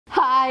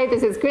Hi,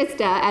 this is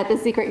Krista at The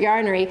Secret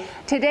Yarnery.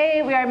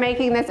 Today we are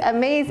making this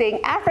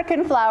amazing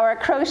African flower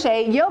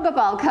crochet yoga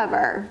ball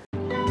cover.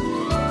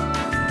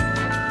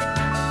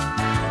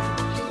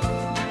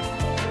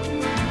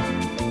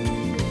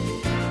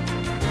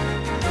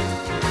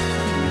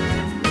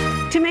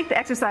 To make the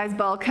exercise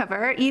ball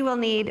cover, you will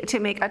need to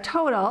make a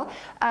total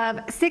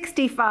of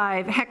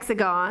 65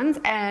 hexagons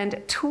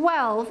and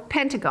 12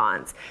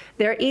 pentagons.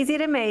 They're easy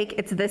to make.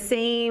 It's the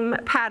same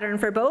pattern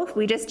for both.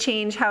 We just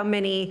change how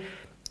many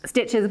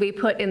stitches we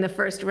put in the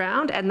first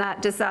round, and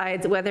that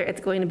decides whether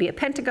it's going to be a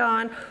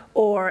pentagon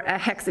or a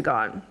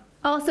hexagon.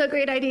 Also a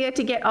great idea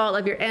to get all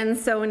of your ends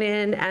sewn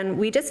in, and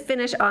we just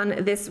finish on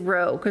this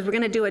row because we're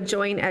going to do a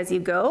join as you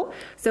go.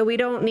 So we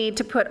don't need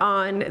to put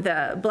on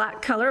the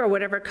black color or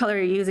whatever color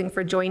you're using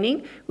for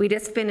joining. We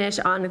just finish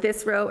on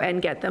this row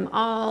and get them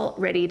all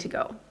ready to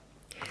go.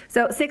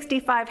 So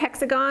 65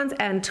 hexagons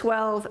and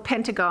 12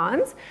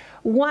 pentagons.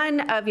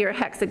 One of your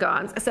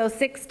hexagons, so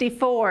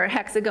 64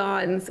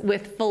 hexagons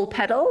with full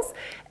petals,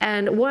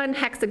 and one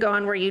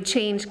hexagon where you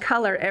change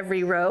color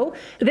every row.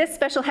 This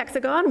special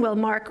hexagon will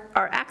mark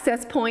our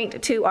access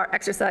point to our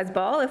exercise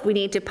ball if we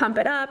need to pump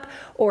it up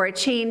or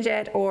change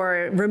it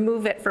or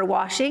remove it for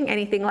washing,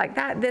 anything like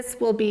that. This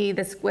will be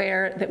the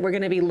square that we're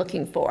going to be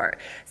looking for.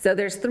 So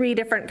there's 3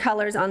 different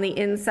colors on the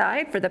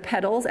inside for the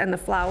petals and the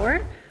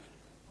flower,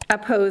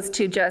 opposed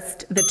to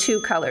just the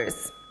 2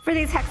 colors. For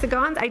these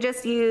hexagons, I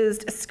just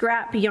used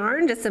scrap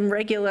yarn, just some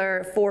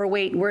regular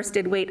 4-weight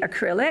worsted weight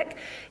acrylic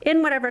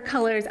in whatever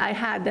colors I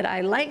had that I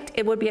liked.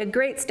 It would be a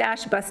great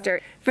stash buster.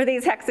 For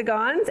these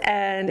hexagons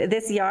and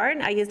this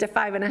yarn, I used a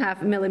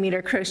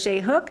 5.5mm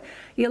crochet hook.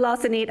 You'll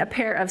also need a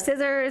pair of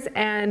scissors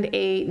and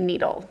a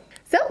needle.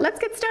 So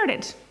let's get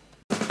started.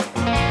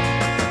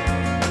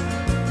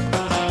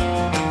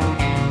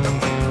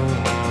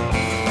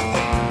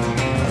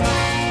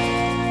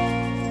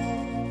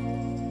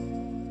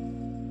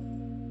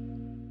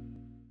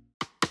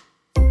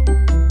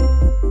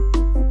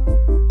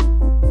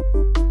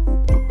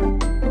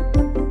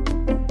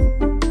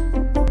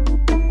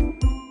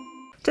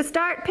 To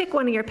start, pick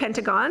one of your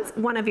pentagons,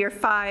 one of your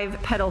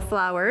 5 petal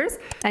flowers,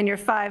 and your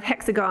 5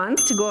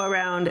 hexagons to go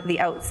around the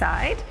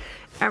outside.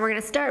 And we're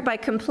going to start by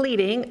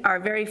completing our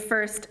very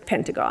first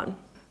pentagon.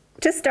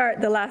 To start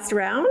the last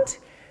round,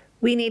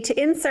 we need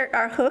to insert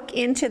our hook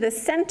into the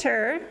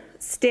center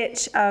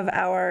stitch of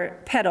our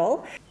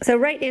petal. So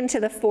right into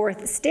the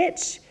 4th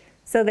stitch.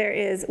 So there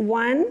is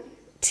 1,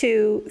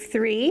 2,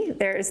 3,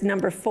 there's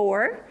number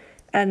 4,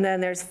 and then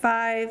there's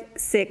 5,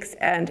 6,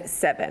 and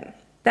 7.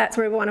 That's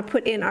where we want to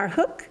put in our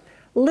hook.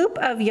 Loop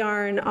of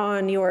yarn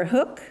on your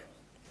hook,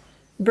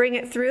 bring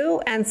it through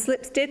and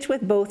slip stitch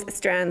with both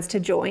strands to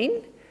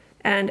join,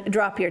 and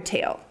drop your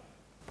tail.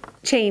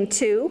 Chain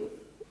 2,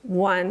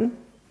 1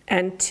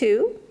 and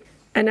 2,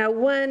 and now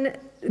 1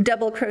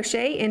 double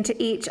crochet into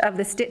each of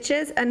the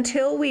stitches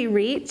until we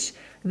reach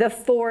the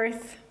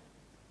 4th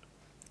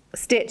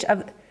stitch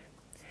of,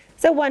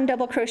 so 1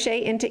 double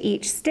crochet into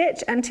each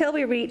stitch until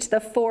we reach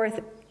the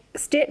 4th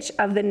stitch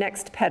of the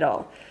next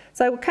petal.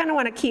 So I kind of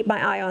want to keep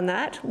my eye on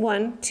that.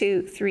 1,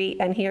 2, 3,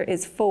 and here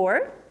is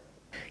 4.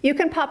 You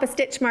can pop a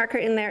stitch marker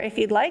in there if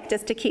you'd like,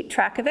 just to keep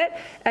track of it.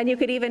 And you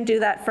could even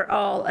do that for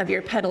all of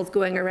your petals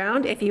going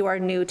around if you are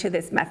new to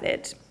this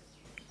method.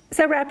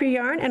 So wrap your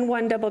yarn and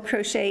 1 double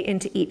crochet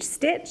into each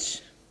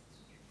stitch.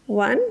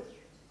 1,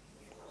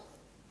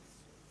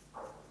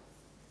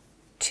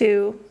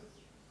 2,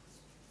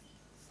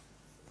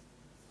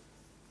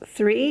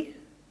 3,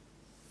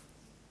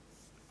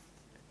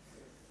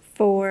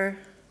 4,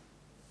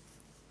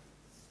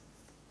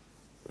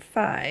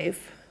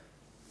 5,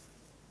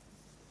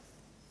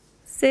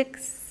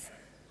 6,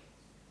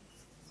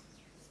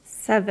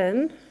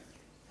 7,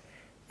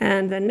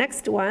 and the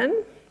next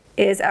one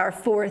is our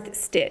 4th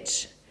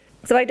stitch.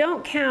 So I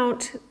don't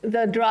count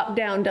the drop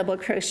down double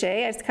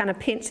crochet, I just kind of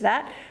pinch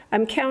that.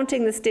 I'm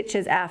counting the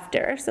stitches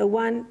after, so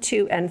 1,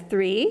 2, and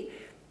 3.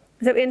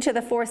 So into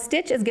the 4th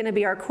stitch is going to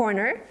be our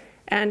corner,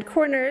 and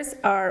corners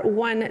are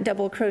 1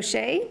 double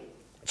crochet,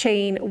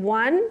 chain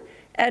 1,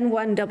 and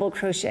 1 double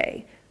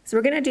crochet. So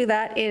we're going to do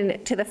that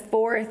into the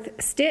 4th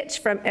stitch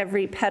from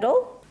every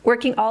petal,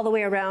 working all the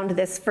way around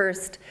this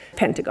first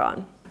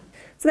pentagon.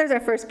 So there's our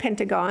first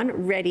pentagon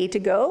ready to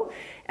go.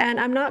 And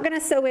I'm not going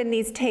to sew in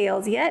these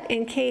tails yet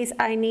in case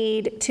I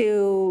need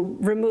to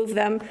remove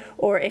them,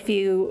 or if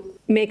you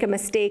make a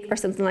mistake or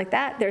something like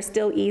that, they're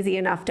still easy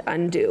enough to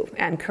undo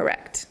and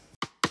correct.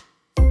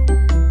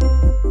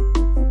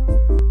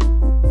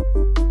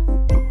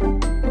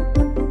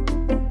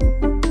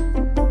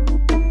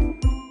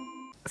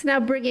 So now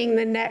bringing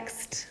the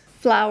next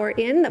flower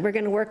in that we're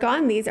going to work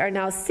on. These are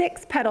now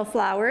 6 petal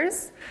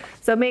flowers.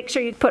 So make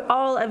sure you put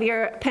all of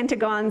your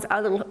pentagons a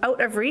little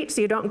out of reach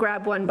so you don't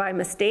grab one by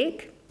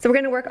mistake. So we're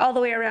going to work all the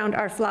way around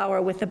our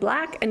flower with the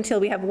black until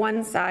we have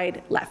one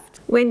side left.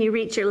 When you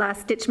reach your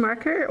last stitch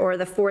marker or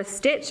the 4th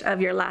stitch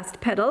of your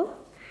last petal,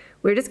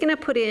 we're just going to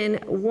put in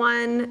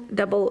 1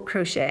 double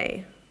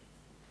crochet.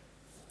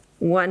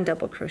 1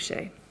 double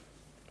crochet.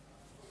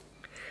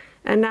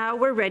 And now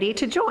we're ready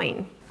to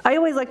join. I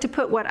always like to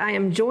put what I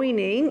am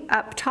joining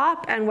up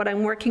top and what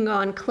I'm working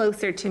on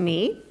closer to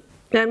me.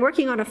 And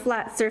working on a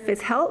flat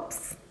surface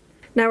helps.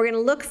 Now we're going to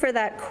look for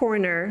that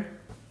corner.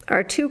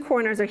 Our two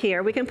corners are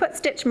here. We can put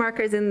stitch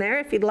markers in there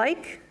if you'd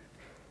like.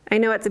 I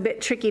know it's a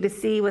bit tricky to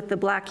see with the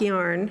black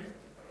yarn,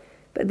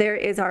 but there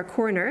is our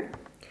corner.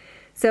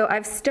 So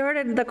I've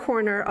started the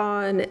corner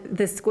on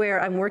the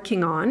square I'm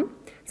working on.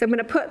 So I'm going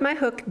to put my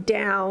hook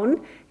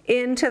down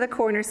into the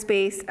corner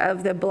space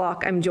of the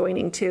block I'm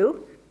joining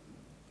to,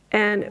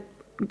 and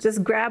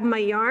just grab my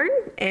yarn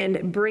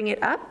and bring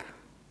it up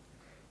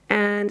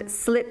and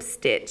slip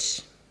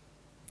stitch.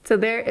 So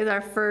there is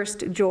our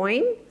first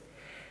join.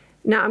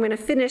 Now I'm going to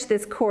finish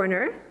this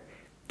corner.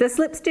 The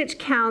slip stitch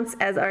counts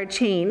as our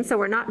chain, so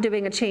we're not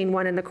doing a chain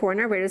one in the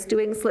corner, we're just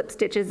doing slip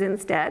stitches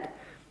instead.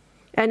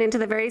 And into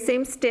the very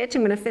same stitch,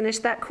 I'm going to finish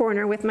that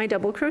corner with my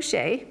double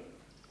crochet.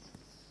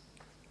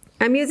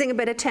 I'm using a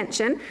bit of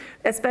tension,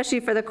 especially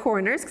for the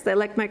corners, because I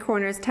like my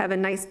corners to have a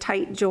nice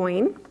tight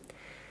join.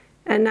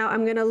 And now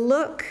I'm going to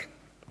look,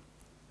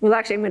 well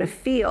actually I'm going to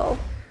feel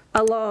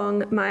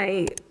along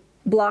my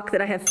block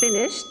that I have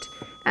finished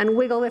and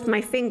wiggle with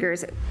my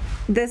fingers.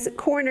 This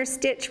corner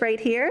stitch right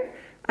here,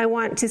 I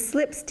want to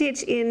slip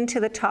stitch into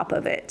the top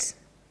of it.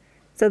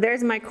 So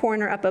there's my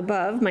corner up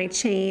above, my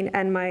chain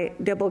and my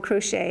double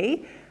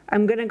crochet.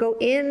 I'm going to go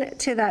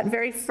into that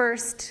very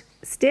first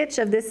stitch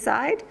of this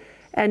side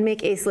and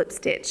make a slip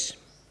stitch.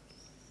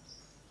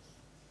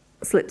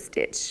 Slip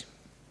stitch.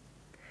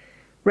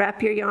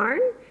 Wrap your yarn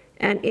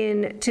and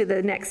into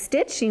the next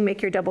stitch you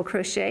make your double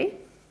crochet.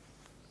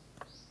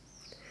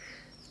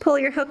 Pull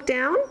your hook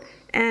down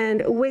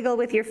and wiggle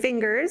with your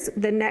fingers.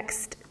 The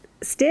next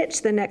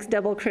stitch, the next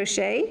double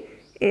crochet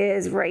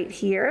is right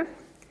here.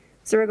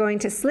 So we're going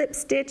to slip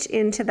stitch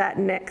into that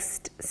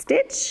next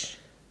stitch.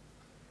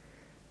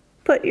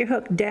 Put your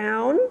hook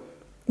down,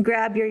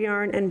 grab your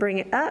yarn and bring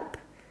it up,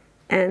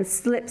 and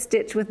slip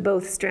stitch with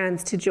both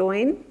strands to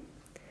join.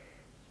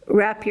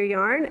 Wrap your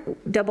yarn,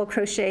 double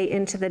crochet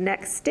into the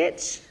next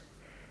stitch.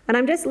 And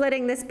I'm just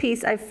letting this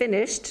piece I've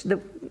finished, the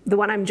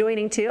one I'm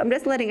joining to, I'm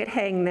just letting it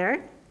hang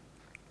there.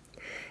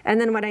 And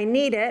then when I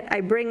need it,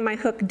 I bring my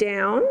hook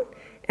down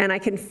and I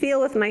can feel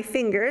with my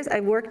fingers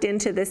I've worked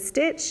into this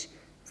stitch.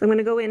 So I'm going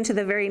to go into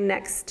the very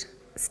next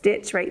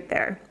stitch right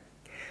there.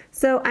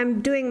 So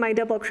I'm doing my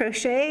double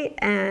crochet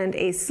and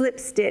a slip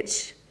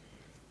stitch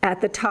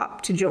at the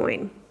top to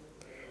join.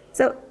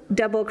 So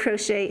double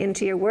crochet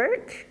into your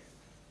work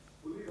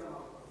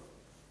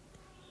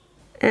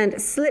and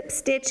slip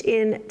stitch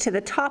in to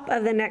the top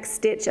of the next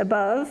stitch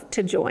above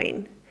to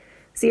join.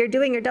 So you're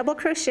doing your double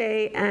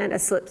crochet and a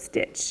slip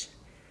stitch.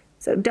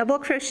 So double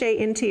crochet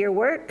into your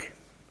work,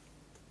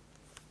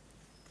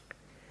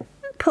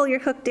 pull your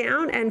hook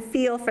down and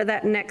feel for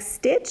that next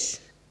stitch.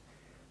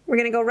 We're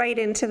going to go right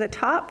into the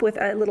top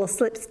with a little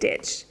slip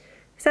stitch.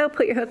 So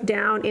put your hook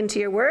down into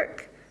your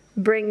work,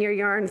 bring your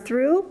yarn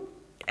through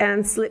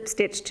and slip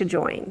stitch to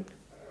join.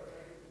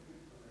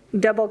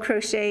 Double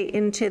crochet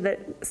into the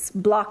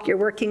block you're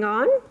working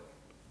on,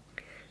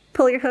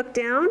 pull your hook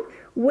down,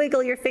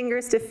 wiggle your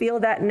fingers to feel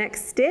that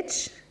next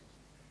stitch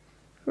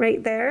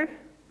right there.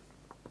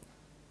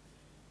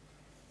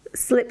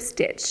 Slip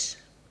stitch.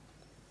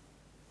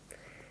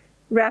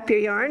 Wrap your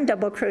yarn,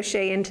 double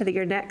crochet into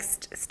your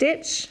next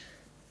stitch.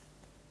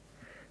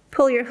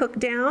 Pull your hook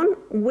down,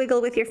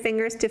 wiggle with your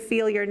fingers to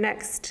feel your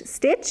next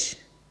stitch.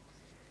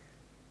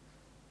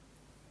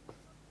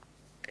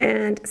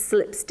 And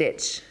slip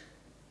stitch.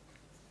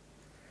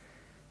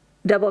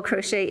 Double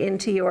crochet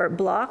into your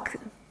block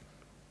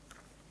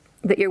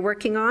that you're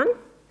working on.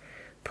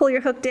 Pull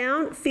your hook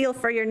down, feel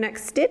for your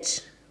next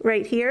stitch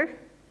right here.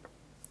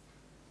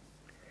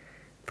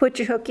 Put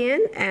your hook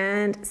in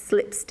and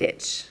slip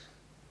stitch.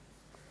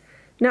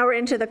 Now we're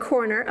into the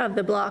corner of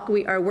the block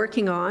we are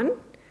working on.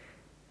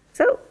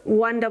 So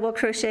one double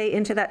crochet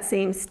into that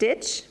same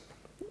stitch.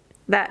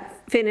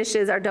 That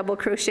finishes our double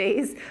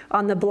crochets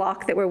on the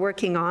block that we're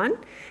working on.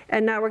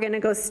 And now we're going to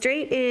go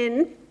straight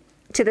in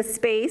to the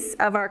space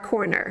of our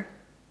corner.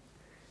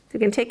 So we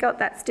can take out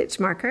that stitch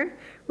marker.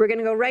 We're going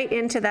to go right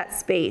into that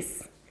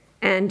space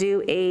and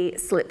do a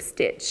slip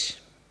stitch.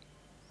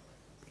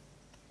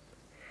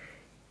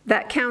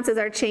 That counts as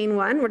our chain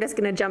one. We're just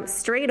going to jump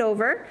straight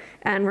over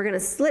and we're going to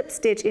slip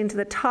stitch into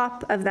the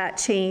top of that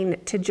chain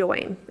to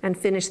join and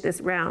finish this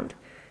round.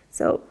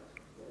 So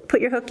put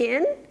your hook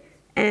in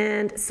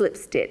and slip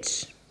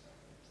stitch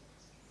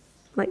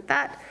like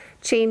that.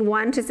 Chain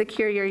one to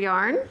secure your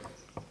yarn.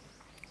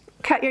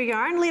 Cut your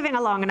yarn, leaving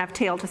a long enough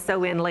tail to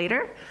sew in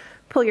later.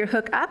 Pull your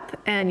hook up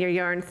and your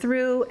yarn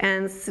through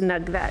and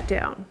snug that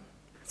down.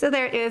 So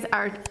there is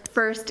our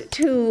first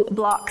two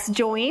blocks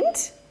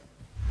joined.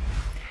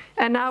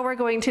 And now we're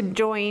going to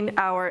join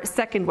our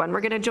second one. We're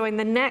going to join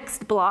the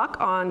next block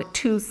on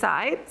two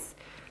sides.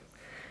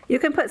 You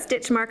can put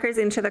stitch markers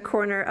into the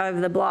corner of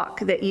the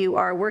block that you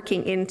are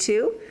working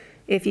into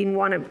if you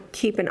want to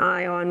keep an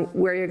eye on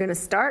where you're going to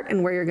start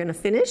and where you're going to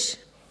finish.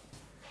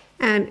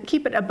 And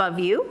keep it above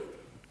you.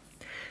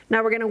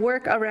 Now we're going to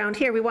work around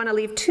here. We want to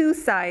leave two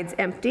sides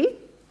empty.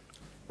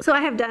 So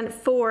I have done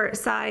 4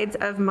 sides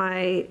of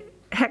my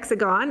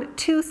hexagon.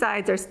 2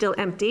 sides are still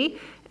empty,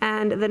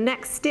 and the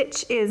next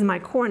stitch is my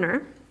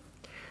corner.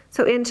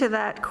 So into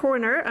that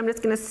corner, I'm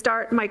just going to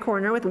start my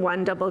corner with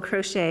 1 double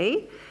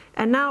crochet,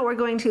 and now we're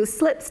going to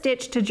slip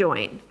stitch to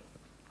join.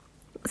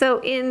 So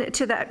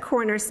into that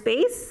corner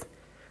space,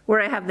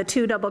 where I have the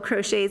 2 double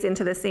crochets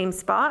into the same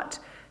spot,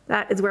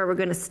 that is where we're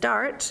going to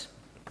start.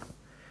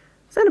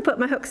 So I'm going to put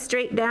my hook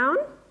straight down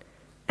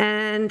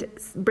and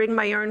bring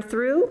my yarn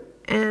through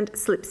and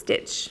slip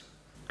stitch.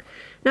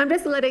 Now I'm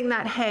just letting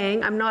that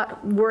hang, I'm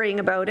not worrying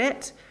about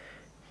it.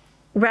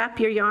 Wrap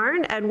your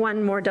yarn, add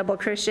 1 more double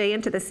crochet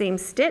into the same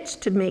stitch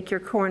to make your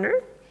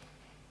corner.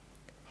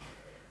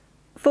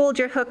 Fold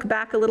your hook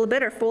back a little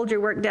bit, or fold your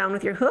work down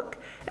with your hook,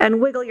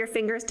 and wiggle your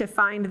fingers to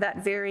find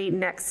that very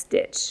next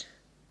stitch.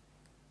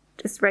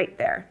 Just right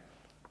there.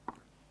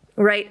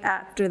 Right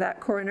after that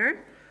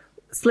corner,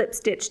 slip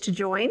stitch to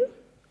join.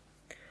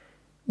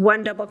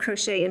 1 double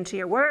crochet into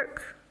your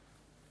work.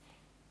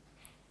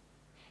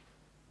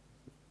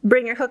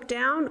 Bring your hook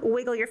down,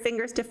 wiggle your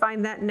fingers to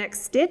find that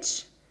next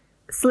stitch.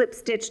 Slip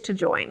stitch to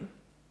join.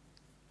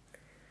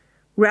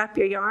 Wrap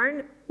your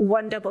yarn,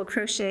 1 double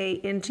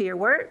crochet into your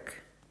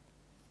work.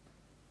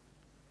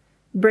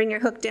 Bring your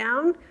hook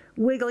down,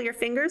 wiggle your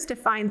fingers to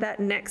find that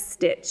next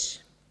stitch.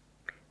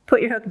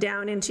 Put your hook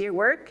down into your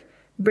work,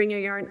 bring your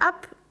yarn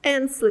up,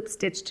 and slip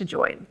stitch to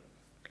join.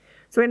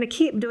 So we're going to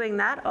keep doing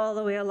that all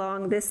the way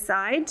along this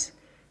side,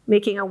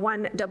 making a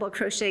 1 double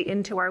crochet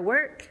into our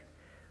work.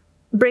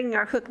 Bring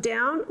our hook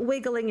down,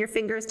 wiggling your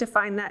fingers to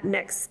find that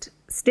next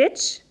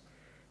stitch,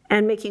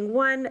 and making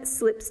 1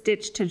 slip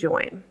stitch to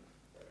join.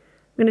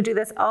 I'm going to do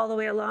this all the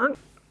way along.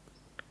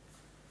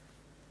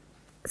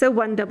 So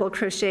 1 double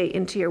crochet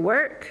into your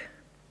work,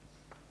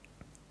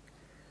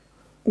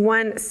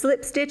 1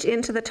 slip stitch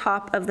into the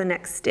top of the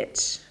next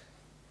stitch,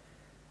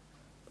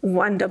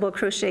 1 double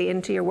crochet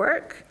into your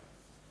work,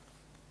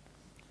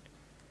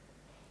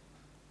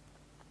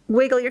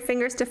 wiggle your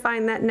fingers to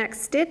find that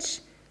next stitch,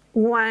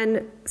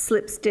 1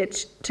 slip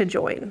stitch to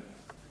join,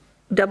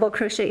 double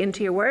crochet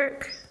into your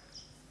work,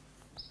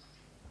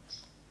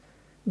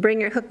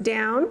 bring your hook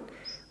down,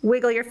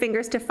 wiggle your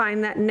fingers to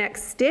find that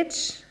next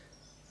stitch,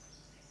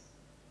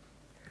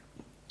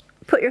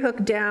 put your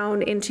hook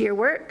down into your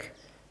work,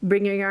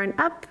 bring your yarn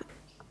up,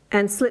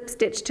 and slip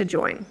stitch to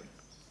join.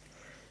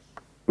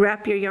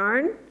 Wrap your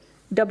yarn,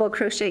 double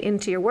crochet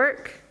into your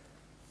work,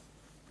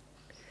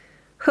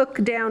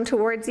 hook down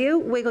towards you,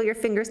 wiggle your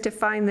fingers to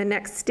find the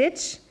next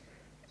stitch,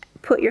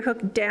 put your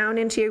hook down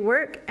into your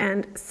work,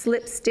 and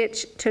slip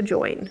stitch to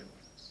join.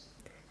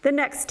 The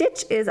next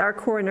stitch is our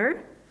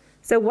corner.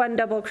 So 1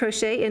 double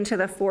crochet into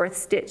the 4th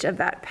stitch of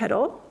that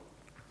petal.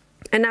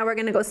 And now we're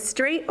going to go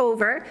straight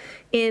over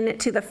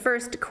into the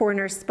first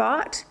corner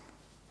spot.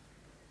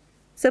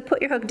 So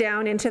put your hook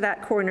down into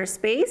that corner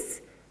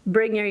space,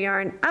 bring your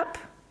yarn up.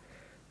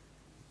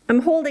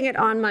 I'm holding it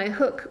on my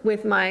hook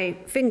with my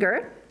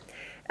finger,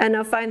 and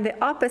now find the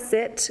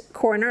opposite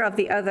corner of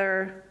the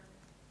other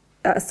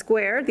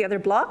square, the other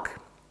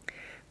block.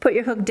 Put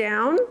your hook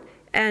down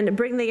and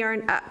bring the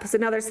yarn up. So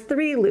now there's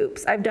 3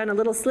 loops. I've done a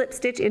little slip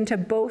stitch into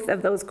both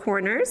of those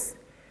corners.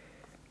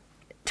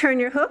 Turn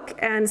your hook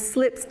and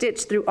slip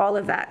stitch through all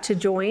of that to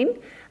join.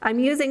 I'm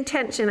using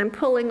tension. I'm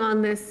pulling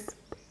on this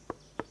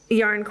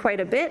yarn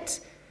quite a bit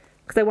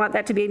because I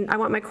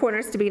want my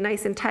corners to be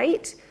nice and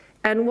tight.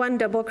 And 1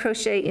 double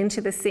crochet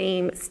into the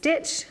same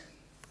stitch.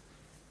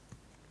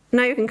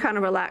 Now you can kind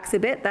of relax a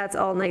bit. That's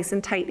all nice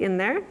and tight in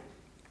there.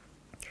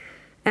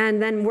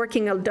 And then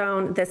working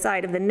down the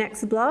side of the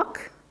next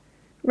block,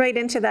 right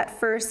into that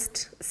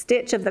first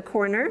stitch of the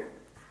corner,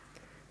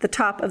 the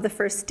top of the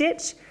first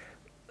stitch,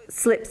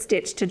 slip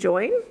stitch to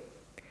join.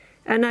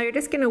 And now you're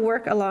just going to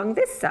work along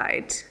this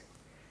side.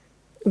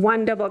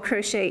 1 double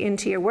crochet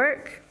into your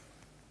work,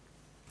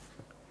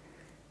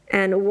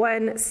 and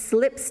 1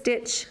 slip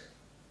stitch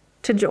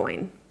to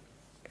join.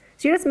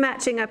 So you're just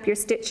matching up your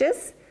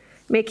stitches,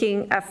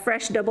 making a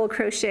fresh double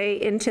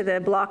crochet into the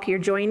block you're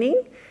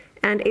joining,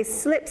 and a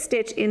slip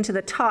stitch into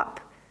the top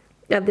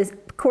of this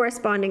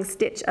corresponding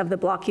stitch of the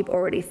block you've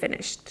already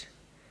finished.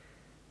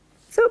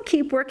 So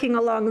keep working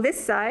along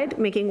this side,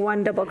 making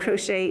 1 double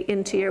crochet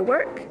into your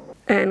work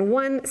and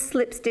 1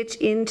 slip stitch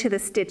into the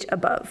stitch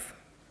above.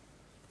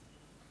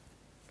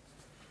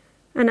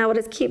 And now we'll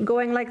just keep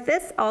going like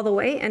this all the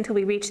way until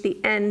we reach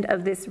the end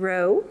of this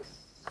row.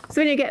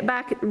 So when you get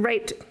back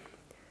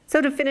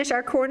so to finish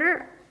our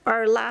corner,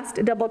 our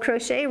last double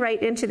crochet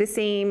right into the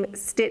same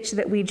stitch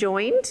that we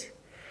joined.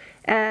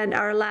 And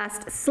our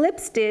last slip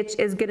stitch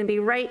is going to be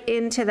right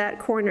into that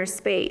corner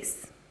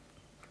space.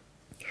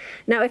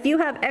 Now if you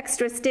have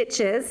extra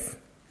stitches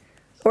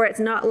or it's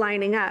not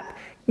lining up,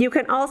 you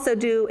can also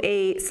do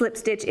a slip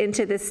stitch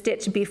into the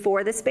stitch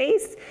before the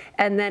space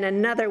and then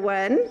another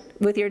one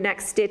with your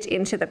next stitch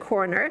into the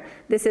corner.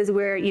 This is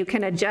where you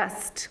can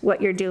adjust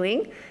what you're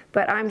doing,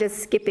 but I'm just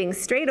skipping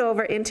straight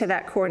over into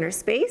that corner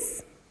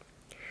space.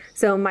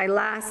 So my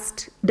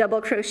last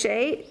double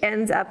crochet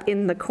ends up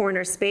in the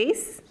corner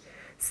space.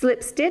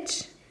 Slip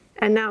stitch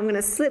And now I'm going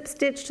to slip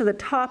stitch to the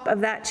top of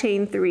that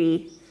chain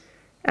 3.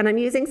 And I'm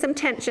using some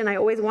tension. I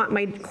always want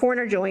my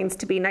corner joins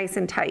to be nice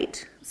and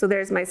tight. So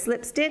there's my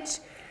slip stitch,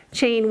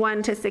 chain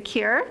 1 to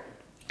secure.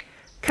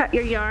 Cut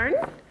your yarn,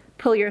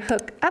 pull your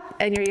hook up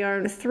and your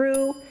yarn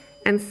through,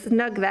 and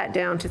snug that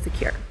down to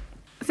secure.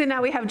 So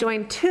now we have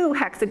joined 2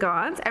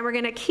 hexagons, and we're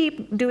going to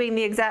keep doing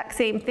the exact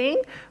same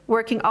thing,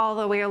 working all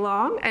the way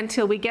along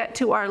until we get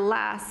to our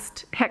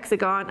last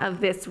hexagon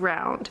of this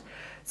round.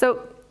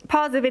 So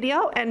pause the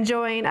video and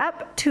join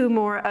up 2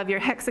 more of your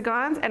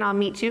hexagons, and I'll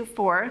meet you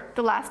for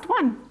the last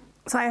one.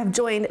 So I have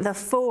joined the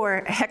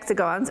 4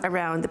 hexagons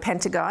around the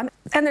pentagon,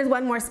 and there's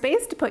 1 more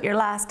space to put your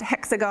last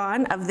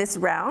hexagon of this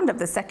round, of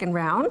the second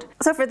round.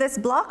 So for this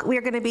block,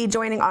 we're going to be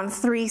joining on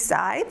 3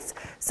 sides.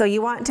 So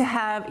you want to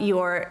have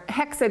your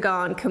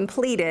hexagon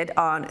completed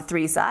on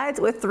 3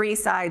 sides with 3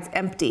 sides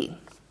empty.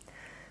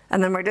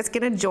 And then we're just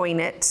going to join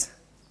it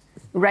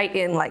right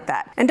in like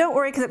that. And don't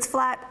worry, because it's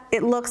flat,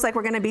 it looks like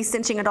we're going to be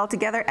cinching it all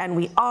together, and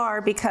we are,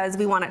 because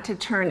we want it to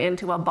turn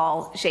into a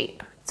ball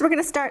shape. So we're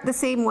going to start the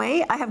same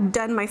way. I have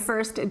done my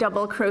first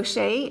double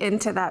crochet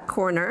into that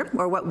corner,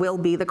 or what will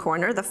be the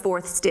corner, the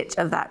 4th stitch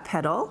of that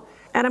petal.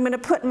 And I'm going to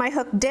put my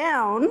hook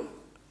down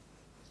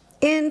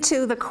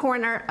into the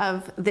corner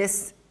of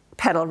this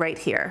petal right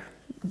here,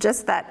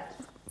 just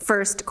that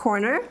first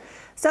corner.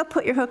 So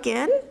put your hook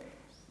in,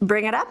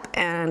 bring it up,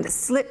 and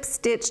slip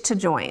stitch to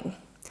join.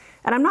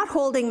 And I'm not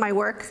holding my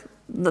work,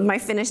 my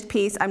finished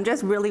piece, I'm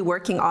just really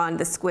working on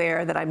the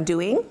square that I'm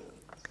doing.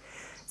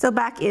 So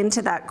back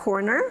into that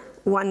corner,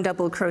 1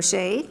 double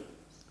crochet,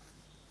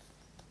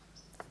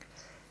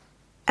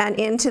 and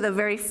into the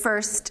very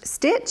first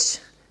stitch.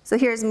 So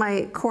here's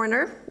my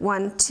corner,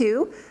 1,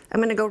 2. I'm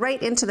going to go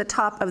right into the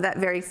top of that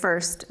very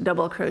first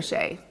double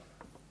crochet.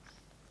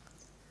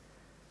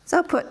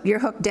 So put your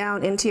hook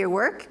down into your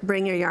work,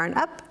 bring your yarn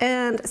up,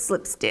 and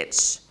slip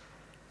stitch.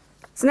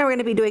 So now we're going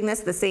to be doing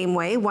this the same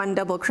way, 1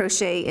 double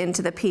crochet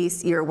into the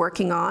piece you're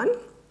working on,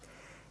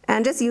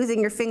 and just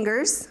using your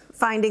fingers,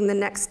 finding the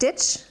next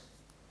stitch,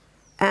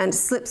 and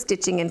slip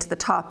stitching into the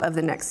top of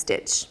the next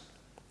stitch.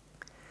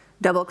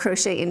 Double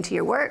crochet into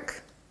your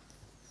work,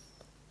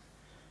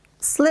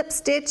 slip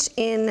stitch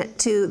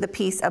into the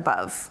piece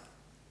above.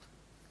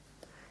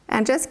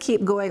 And just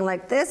keep going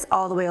like this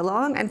all the way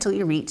along until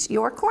you reach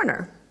your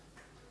corner.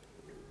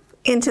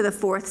 Into the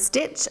 4th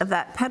stitch of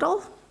that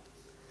petal,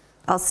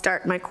 I'll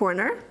start my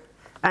corner.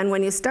 And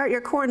when you start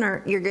your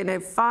corner, you're going to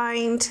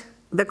find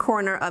the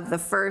corner of the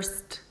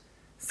first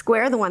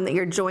square, the one that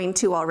you're joined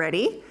to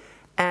already,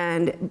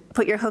 and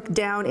put your hook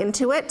down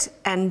into it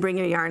and bring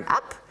your yarn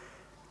up.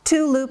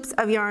 2 loops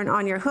of yarn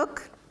on your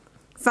hook.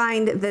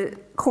 Find the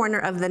corner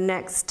of the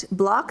next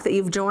block that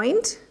you've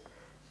joined.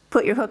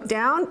 Put your hook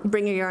down,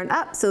 bring your yarn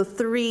up. So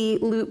 3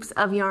 loops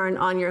of yarn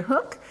on your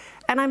hook.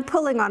 And I'm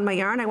pulling on my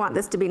yarn. I want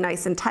this to be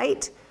nice and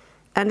tight.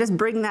 And just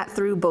bring that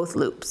through both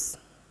loops.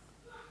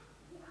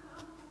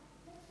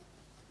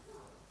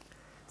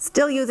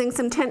 Still using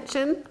some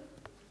tension.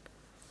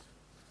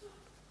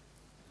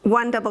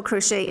 1 double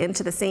crochet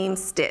into the same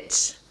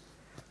stitch.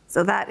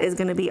 So that is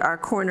going to be our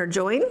corner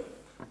join.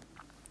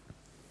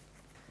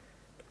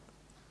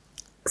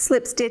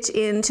 Slip stitch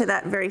into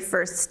that very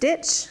first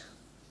stitch.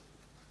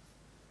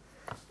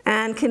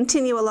 And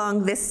continue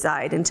along this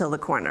side until the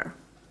corner.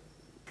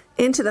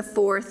 Into the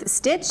 4th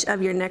stitch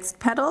of your next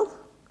petal,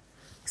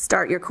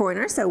 start your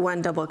corner, so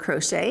 1 double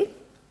crochet.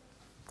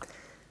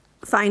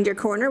 Find your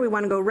corner. We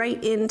want to go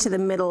right into the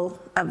middle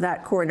of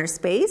that corner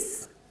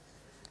space.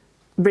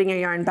 Bring your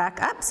yarn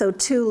back up, so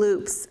 2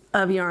 loops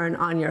of yarn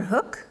on your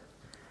hook.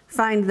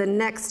 Find the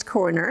next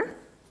corner.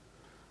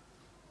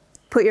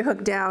 Put your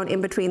hook down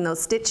in between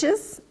those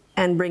stitches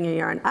and bring your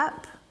yarn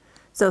up.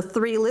 So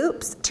 3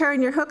 loops,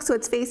 turn your hook so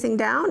it's facing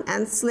down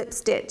and slip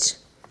stitch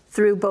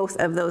through both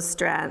of those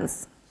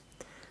strands.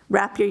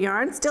 Wrap your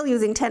yarn, still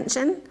using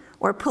tension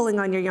or pulling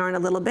on your yarn a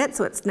little bit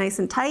so it's nice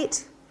and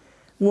tight.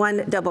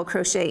 1 double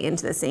crochet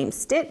into the same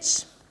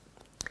stitch.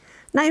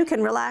 Now you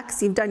can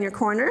relax, you've done your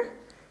corner,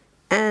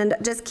 and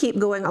just keep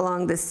going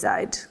along this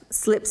side.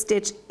 Slip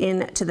stitch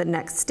into the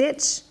next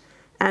stitch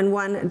and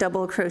 1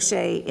 double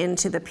crochet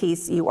into the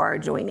piece you are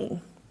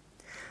joining.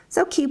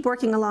 So keep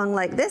working along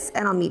like this,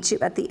 and I'll meet you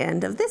at the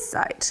end of this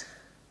side.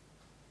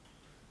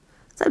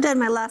 So I've done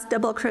my last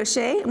double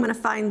crochet. I'm going to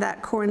find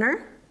that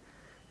corner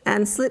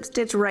and slip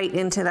stitch right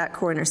into that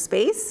corner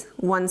space.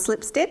 1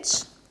 slip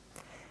stitch.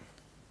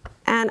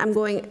 And I'm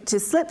going to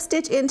slip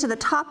stitch into the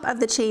top of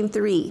the chain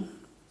 3.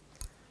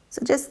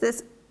 So just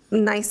this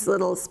nice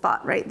little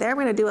spot right there.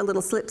 We're going to do a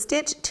little slip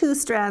stitch, 2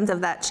 strands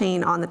of that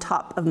chain on the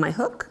top of my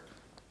hook.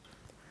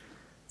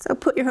 So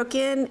put your hook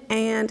in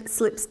and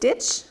slip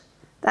stitch.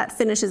 That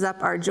finishes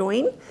up our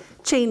join.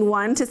 Chain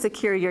 1 to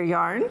secure your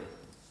yarn.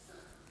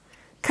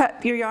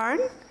 Cut your yarn,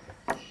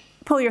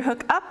 pull your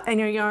hook up and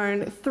your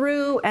yarn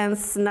through and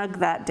snug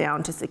that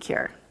down to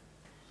secure.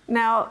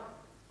 Now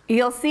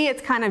you'll see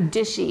it's kind of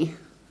dishy.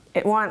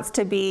 It wants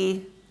to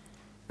be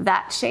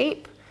that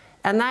shape,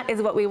 and that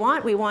is what we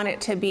want. We want it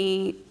to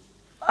be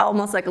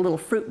almost like a little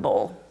fruit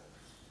bowl.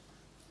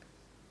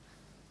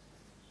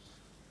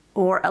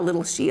 or a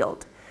little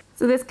shield.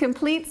 So this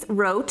completes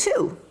row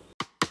 2.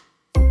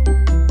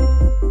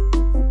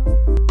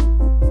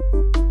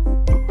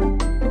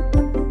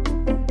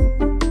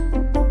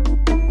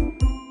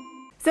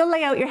 So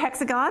lay out your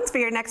hexagons for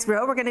your next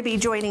row. We're going to be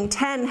joining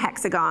 10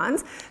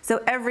 hexagons.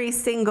 So every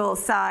single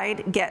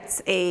side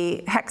gets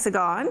a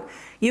hexagon.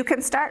 You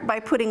can start by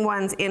putting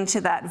ones into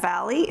that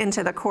valley,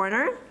 into the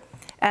corner,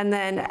 and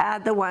then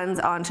add the ones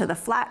onto the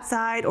flat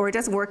side, or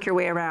just work your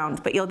way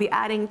around. But you'll be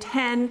adding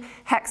 10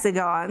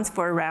 hexagons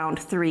for round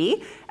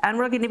 3, and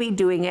we're going to be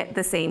doing it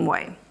the same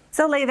way.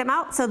 So lay them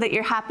out so that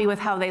you're happy with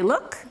how they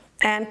look.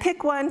 And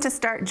pick one to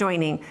start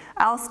joining.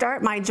 I'll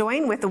start my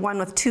join with the one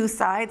with 2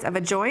 sides of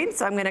a join.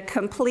 So I'm going to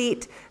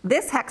complete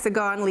this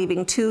hexagon,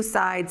 leaving 2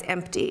 sides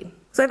empty.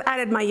 So I've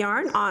added my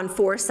yarn on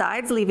 4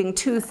 sides, leaving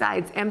 2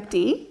 sides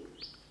empty.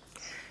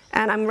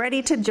 And I'm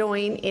ready to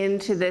join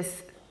into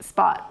this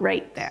spot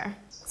right there.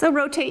 So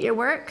rotate your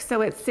work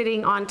so it's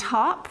sitting on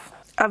top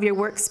of your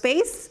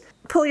workspace.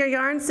 Pull your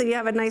yarn so you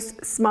have a nice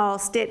small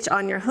stitch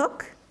on your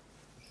hook.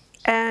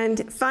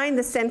 And find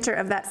the center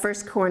of that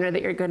first corner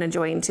that you're going to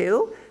join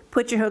to.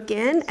 Put your hook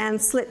in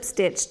and slip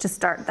stitch to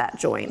start that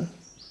join.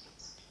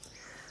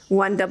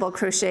 1 double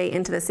crochet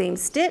into the same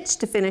stitch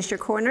to finish your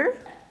corner.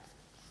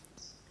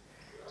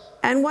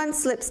 And 1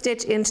 slip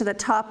stitch into the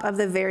top of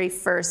the very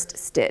first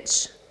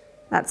stitch.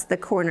 That's the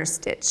corner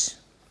stitch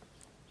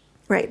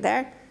right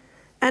there.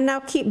 And now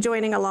keep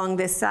joining along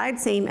this side,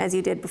 same as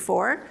you did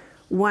before.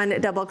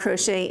 1 double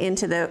crochet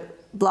into the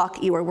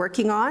block you were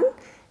working on.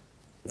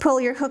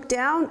 Pull your hook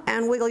down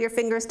and wiggle your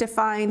fingers to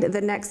find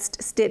the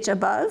next stitch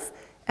above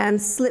and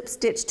slip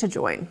stitch to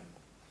join.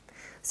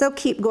 So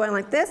keep going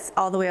like this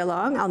all the way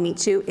along. I'll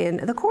meet you in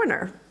the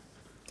corner.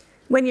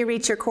 When you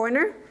reach your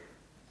corner,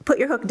 put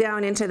your hook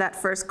down into that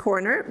first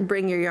corner,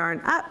 bring your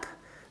yarn up,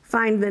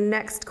 find the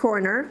next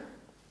corner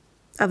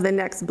of the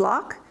next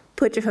block,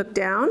 put your hook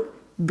down,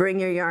 bring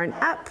your yarn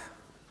up,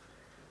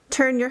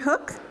 turn your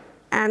hook,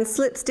 and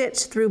slip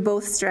stitch through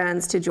both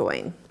strands to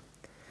join.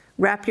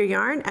 Wrap your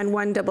yarn and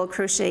 1 double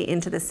crochet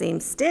into the same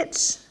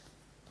stitch.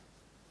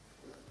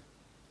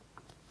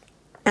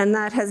 And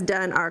that has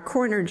done our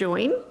corner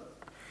join.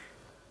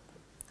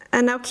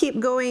 And now keep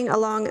going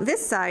along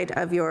this side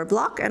of your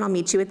block, and I'll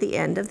meet you at the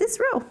end of this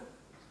row.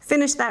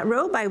 Finish that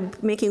row by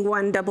making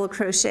 1 double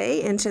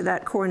crochet into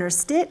that corner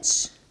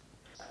stitch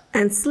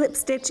and slip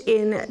stitch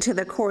into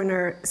the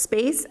corner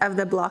space of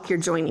the block you're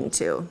joining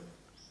to.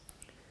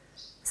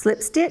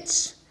 Slip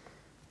stitch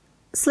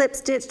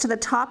to the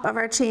top of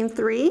our chain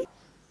 3.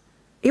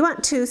 You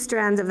want 2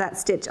 strands of that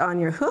stitch on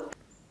your hook.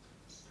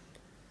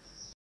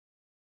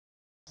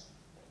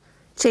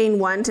 Chain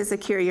 1 to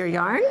secure your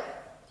yarn.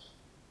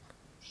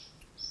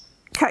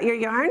 Cut your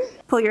yarn,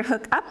 pull your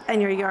hook up and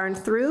your yarn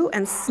through,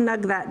 and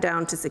snug that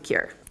down to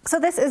secure. So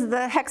this is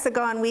the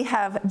hexagon we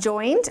have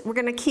joined. We're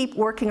going to keep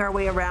working our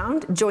way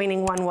around,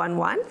 joining 1, 1,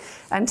 1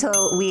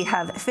 until we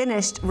have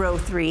finished row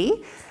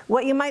 3.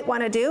 What you might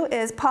want to do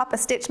is pop a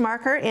stitch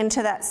marker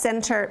into that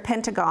center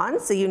pentagon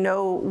so you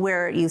know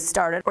where you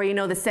started, or you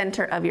know the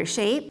center of your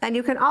shape. And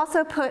you can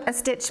also put a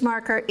stitch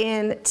marker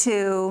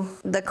into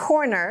the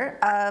corner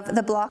of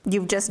the block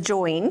you've just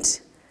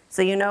joined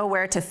so you know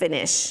where to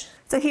finish.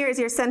 So here is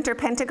your center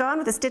pentagon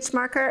with a stitch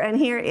marker, and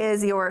here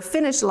is your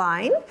finish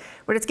line.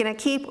 We're just going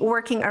to keep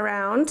working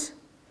around,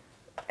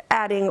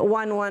 adding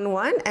 1, 1,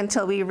 1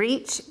 until we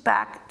reach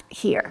back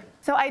here.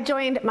 So I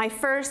joined my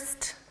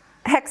first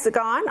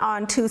hexagon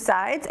on 2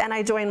 sides, and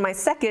I joined my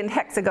second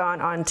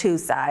hexagon on 2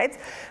 sides.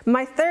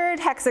 My third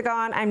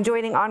hexagon I'm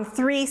joining on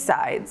 3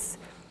 sides.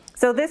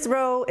 So this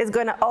row is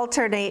going to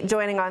alternate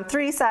joining on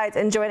 3 sides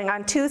and joining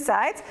on 2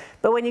 sides,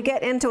 but when you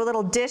get into a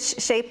little dish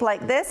shape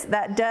like this,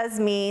 that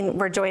does mean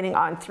we're joining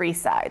on 3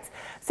 sides.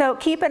 So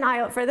keep an eye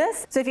out for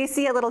this. So if you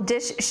see a little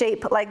dish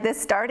shape like this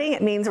starting,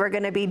 it means we're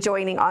going to be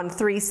joining on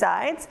 3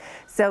 sides.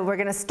 So we're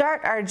going to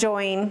start our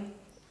join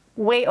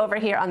way over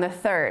here on the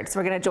 3rd. So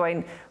we're going to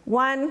join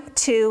 1,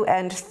 2,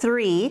 and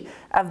 3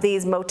 of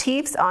these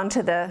motifs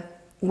onto the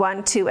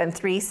 1, 2, and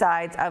 3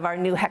 sides of our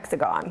new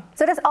hexagon.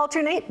 So just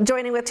alternate,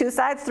 joining with 2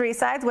 sides, 3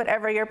 sides,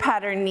 whatever your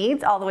pattern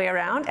needs all the way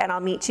around, and I'll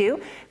meet you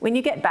when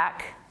you get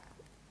back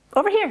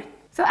over here.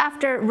 So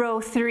after row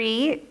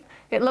 3,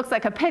 it looks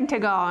like a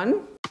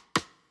pentagon.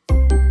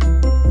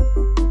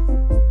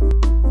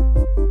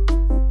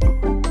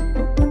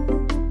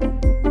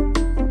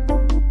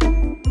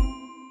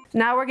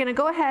 Now we're going to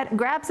go ahead and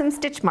grab some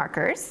stitch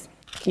markers.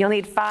 You'll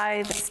need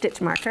 5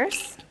 stitch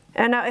markers.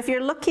 And now if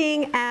you're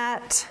looking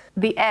at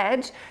the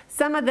edge,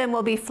 some of them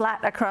will be flat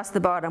across the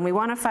bottom. We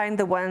want to find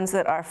the ones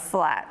that are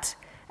flat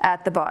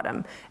at the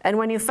bottom. And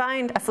when you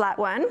find a flat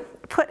one,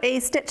 put a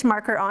stitch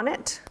marker on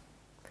it,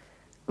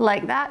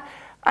 like that.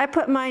 I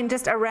put mine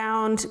just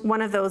around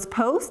one of those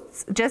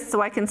posts, just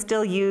so I can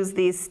still use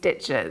these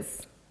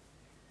stitches.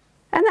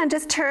 And then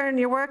just turn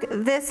your work.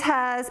 This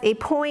has a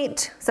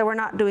point, so we're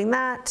not doing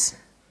that.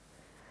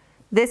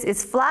 This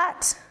is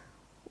flat.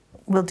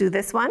 We'll do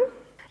this one.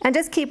 And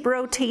just keep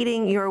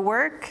rotating your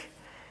work.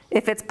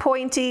 If it's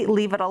pointy,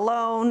 leave it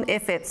alone.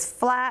 If it's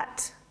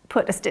flat,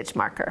 put a stitch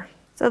marker.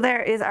 So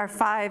there is our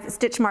 5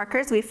 stitch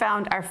markers. We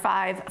found our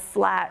 5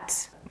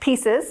 flat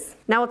pieces.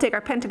 Now we'll take our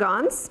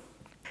pentagons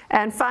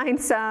and find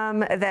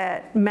some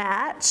that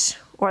match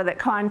or that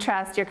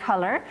contrast your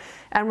color.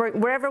 And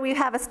wherever we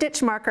have a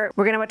stitch marker,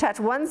 we're going to attach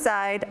one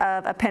side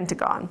of a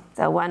pentagon.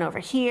 So one over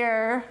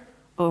here,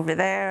 over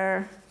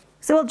there.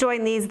 So we'll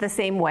join these the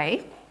same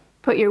way.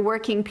 Put your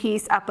working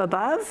piece up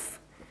above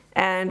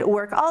and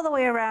work all the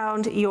way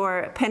around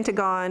your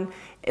pentagon,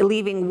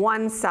 leaving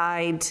one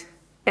side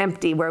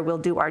empty where we'll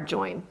do our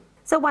join.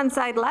 So one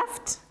side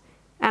left,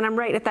 and I'm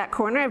right at that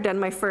corner. I've done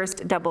my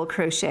first double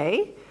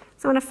crochet.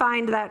 So I'm going to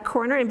find that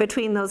corner in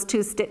between those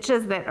 2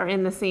 stitches that are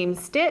in the same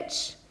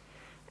stitch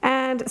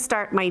and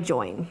start my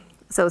join.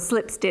 So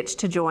slip stitch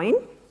to join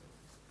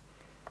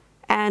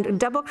and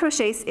double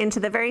crochet into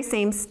the very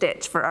same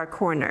stitch for our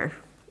corner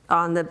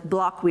on the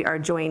block we are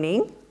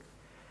joining.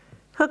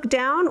 Hook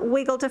down,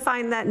 wiggle to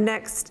find that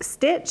next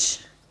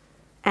stitch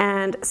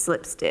and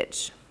slip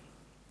stitch.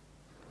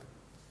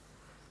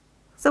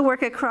 So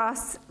work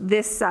across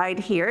this side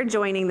here,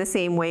 joining the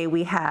same way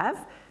we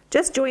have,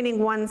 just joining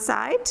one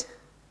side.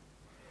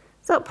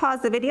 So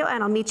pause the video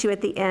and I'll meet you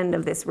at the end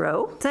of this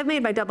row. So I've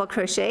made my double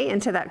crochet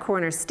into that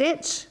corner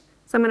stitch.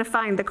 So I'm going to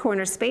find the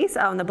corner space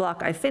on the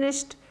block I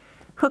finished,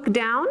 hook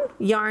down,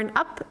 yarn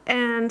up,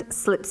 and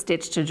slip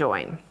stitch to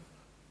join.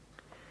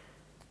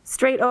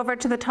 Straight over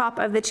to the top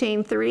of the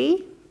chain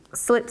 3,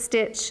 slip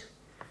stitch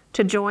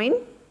to join,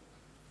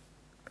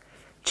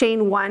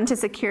 chain 1 to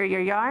secure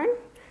your yarn,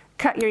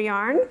 cut your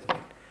yarn,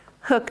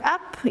 hook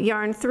up,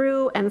 yarn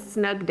through, and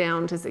snug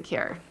down to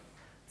secure.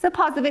 So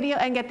pause the video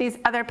and get these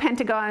other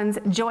pentagons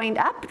joined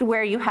up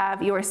where you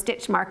have your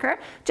stitch marker,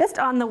 just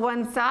on the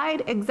one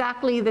side,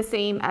 exactly the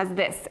same as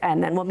this,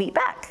 and then we'll meet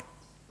back.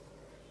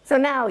 So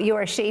now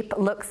your shape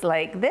looks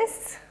like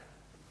this.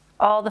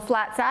 All the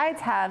flat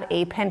sides have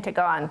a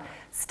pentagon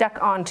stuck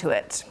onto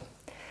it.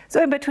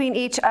 So in between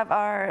each of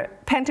our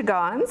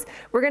pentagons,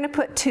 we're going to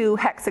put 2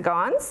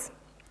 hexagons.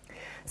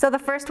 So the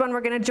first one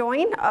we're going to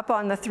join up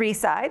on the 3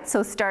 sides,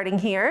 so starting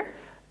here,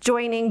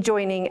 joining,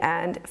 joining,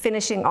 and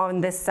finishing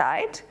on this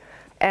side.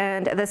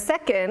 And the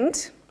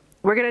second,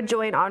 we're going to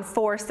join on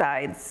 4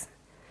 sides.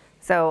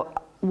 So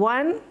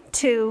 1,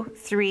 2,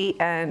 3,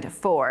 and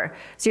 4.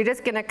 So you're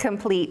just going to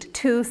complete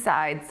 2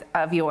 sides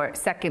of your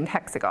second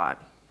hexagon.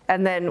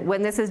 And then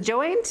when this is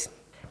joined,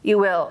 you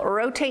will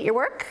rotate your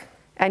work,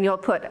 and you'll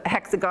put a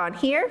hexagon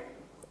here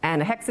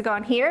and a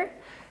hexagon here,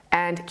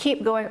 and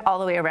keep going all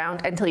the way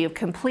around until you've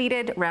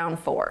completed round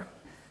 4.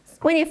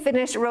 When you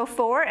finish row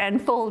 4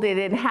 and fold it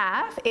in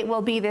half, it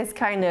will be this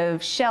kind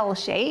of shell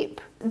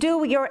shape.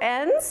 Do your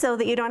ends so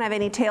that you don't have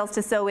any tails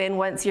to sew in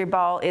once your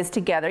ball is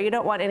together. You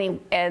don't want any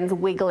ends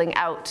wiggling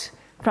out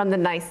from the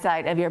nice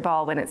side of your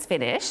ball when it's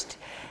finished.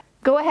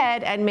 Go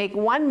ahead and make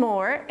one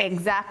more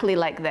exactly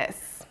like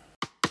this.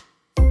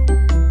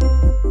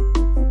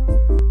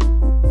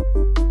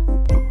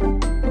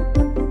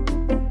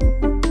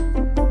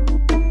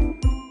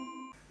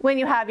 When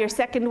you have your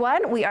second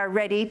one, we are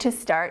ready to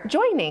start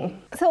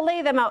joining. So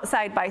lay them out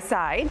side by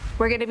side.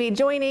 We're going to be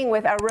joining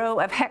with a row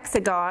of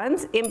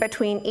hexagons in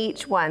between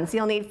each one. So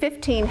you'll need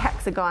 15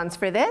 hexagons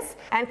for this,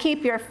 and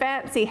keep your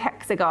fancy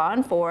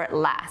hexagon for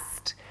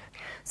last.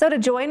 So to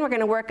join, we're going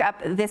to work up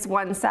this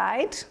one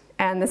side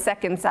and the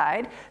second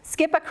side,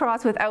 skip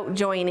across without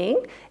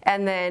joining,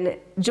 and then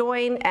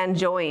join and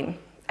join,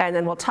 and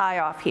then we'll tie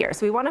off here.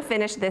 So we want to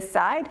finish this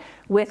side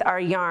with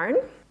our yarn.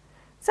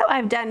 So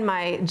I've done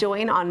my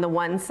join on the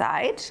one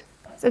side.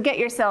 So get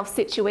yourself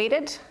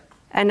situated,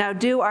 and now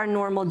do our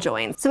normal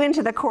join. So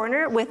into the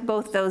corner with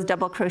both those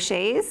double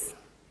crochets,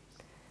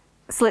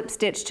 slip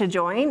stitch to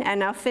join, and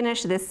now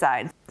finish this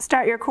side.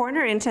 Start your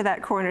corner into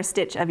that corner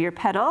stitch of your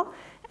petal,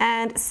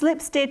 and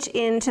slip stitch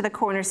into the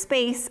corner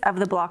space of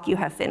the block you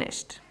have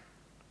finished.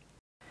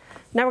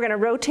 Now we're going to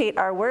rotate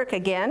our work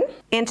again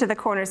into the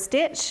corner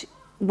stitch,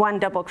 1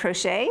 double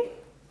crochet.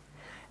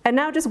 And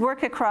now just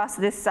work across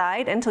this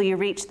side until you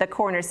reach the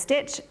corner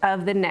stitch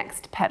of the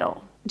next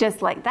petal.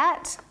 Just like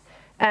that.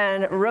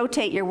 And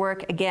rotate your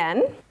work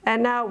again.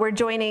 And now we're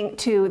joining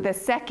to the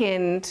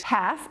second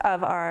half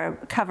of our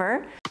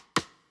cover.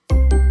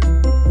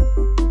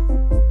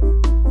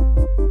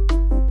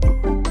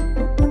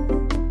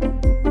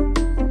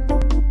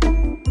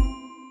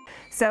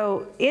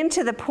 So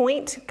into the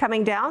point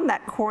coming down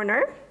that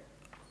corner,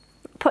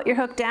 put your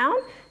hook down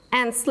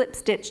and slip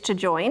stitch to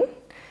join.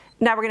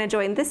 Now we're going to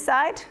join this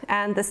side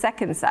and the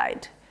second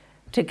side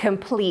to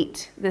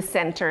complete the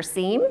center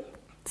seam.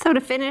 So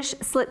to finish,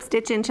 slip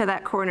stitch into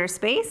that corner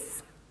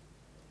space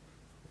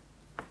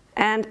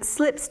and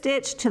slip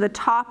stitch to the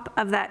top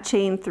of that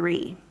chain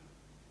 3.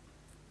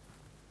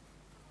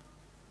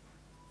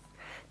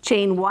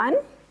 Chain 1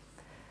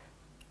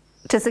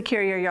 to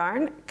secure your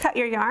yarn, cut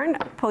your yarn,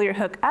 pull your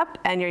hook up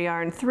and your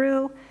yarn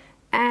through,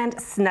 and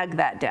snug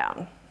that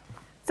down.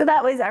 So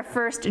that was our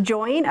first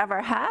join of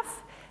our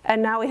half.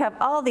 And now we have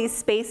all these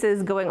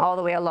spaces going all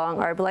the way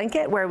along our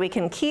blanket where we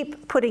can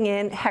keep putting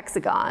in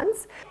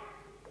hexagons.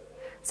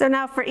 So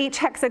now for each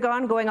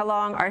hexagon going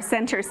along our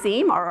center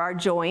seam or our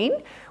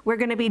join, we're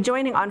going to be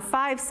joining on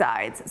 5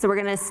 sides. So we're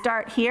going to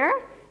start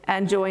here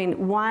and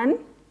join 1,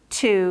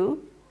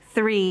 2,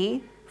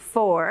 3,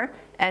 4,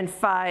 and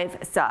 5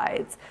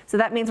 sides. So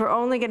that means we're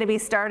only going to be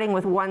starting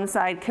with 1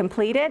 side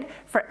completed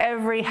for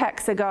every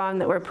hexagon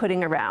that we're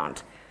putting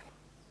around.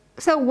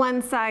 So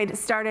 1 side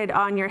started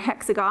on your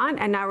hexagon,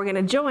 and now we're going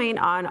to join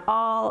on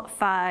all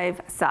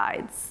 5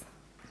 sides.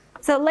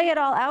 So lay it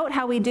all out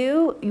how we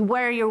do,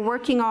 where you're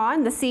working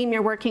on, the seam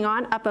you're working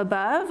on up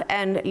above,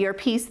 and your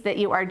piece that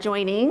you are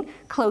joining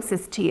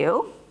closest to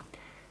you.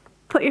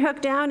 Put your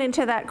hook down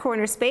into that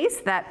corner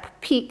space,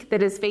 that peak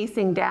that is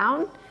facing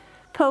down.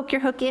 Poke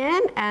your hook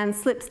in and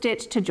slip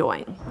stitch to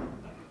join.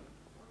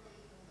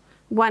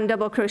 1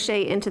 double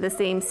crochet into the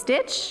same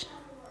stitch.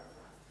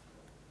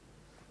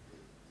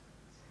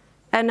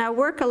 And now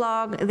work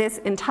along this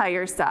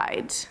entire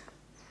side.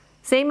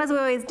 Same as we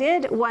always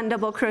did, 1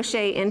 double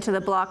crochet into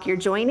the block you're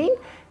joining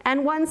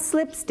and 1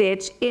 slip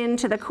stitch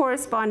into the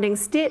corresponding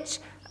stitch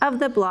of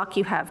the block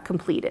you have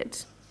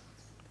completed.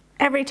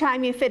 Every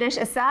time you finish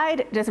a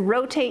side, just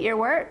rotate your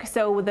work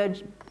so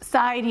the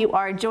side you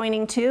are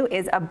joining to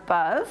is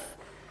above.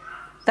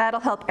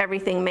 That'll help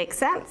everything make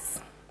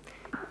sense.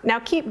 Now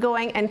keep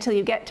going until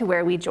you get to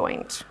where we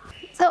joined.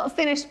 So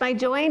finished my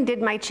join,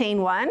 did my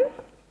chain 1.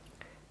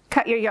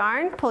 Cut your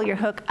yarn, pull your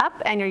hook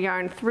up and your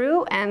yarn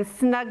through, and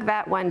snug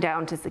that one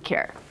down to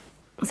secure.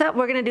 So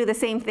we're going to do the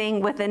same thing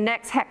with the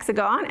next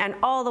hexagon and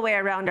all the way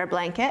around our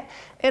blanket.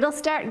 It'll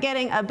start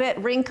getting a bit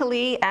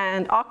wrinkly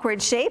and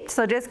awkward shaped,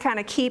 so just kind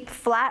of keep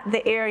flat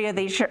the area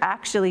that you're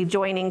actually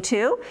joining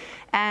to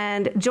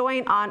and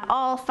join on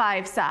all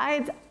 5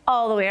 sides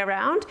all the way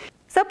around.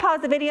 So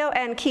pause the video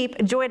and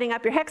keep joining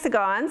up your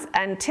hexagons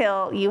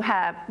until you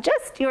have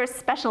just your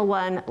special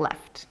one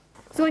left.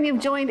 So when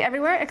you've joined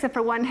everywhere except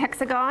for 1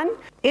 hexagon,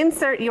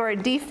 insert your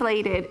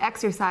deflated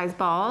exercise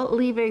ball,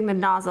 leaving the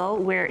nozzle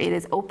where it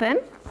is open.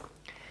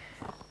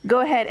 Go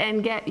ahead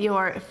and get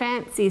your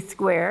fancy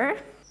square.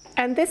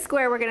 And this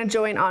square we're going to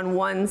join on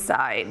 1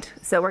 side.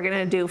 So we're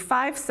going to do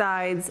 5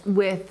 sides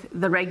with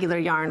the regular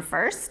yarn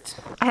first.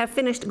 I have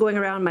finished going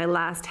around my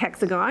last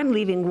hexagon,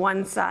 leaving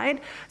 1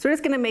 side. So we're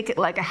just going to make it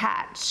like a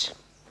hatch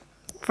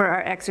for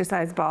our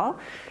exercise ball.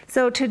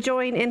 So to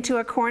join into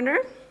a corner,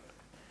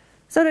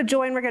 so to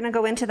join, we're going to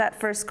go into that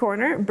first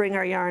corner, bring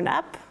our yarn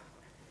up,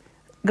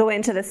 go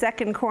into the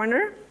second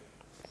corner,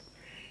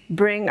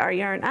 bring our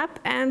yarn up,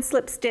 and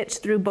slip stitch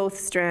through both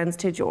strands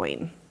to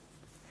join.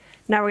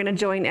 Now we're going to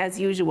join as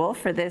usual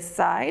for this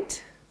side.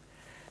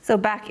 So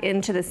back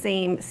into the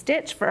same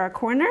stitch for our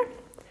corner,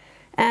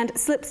 and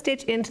slip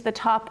stitch into the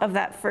top of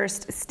that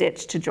first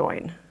stitch to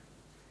join.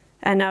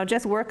 And now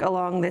just work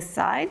along this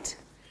side,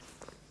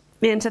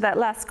 into that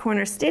last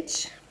corner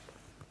stitch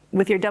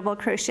with your double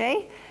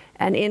crochet,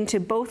 and into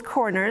both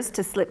corners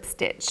to slip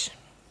stitch.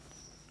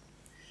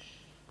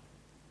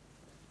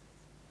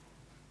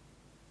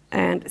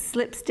 And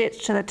slip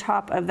stitch to the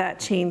top of that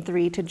chain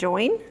 3 to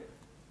join.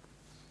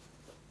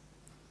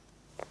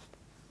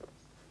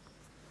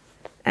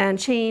 And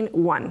chain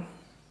 1.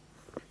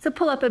 So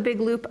pull up a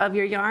big loop of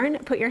your yarn,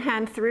 put your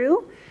hand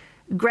through,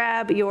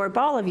 grab your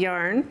ball of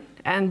yarn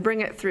and bring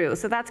it through.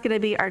 So that's going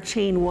to be our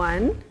chain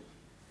 1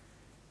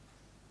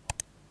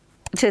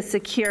 to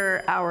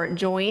secure our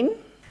join.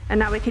 And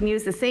now we can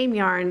use the same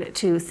yarn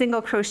to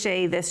single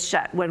crochet this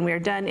shut when we're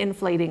done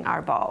inflating our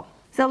ball.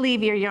 So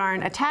leave your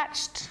yarn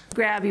attached,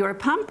 grab your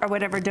pump or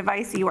whatever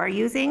device you are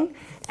using,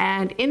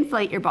 and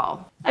inflate your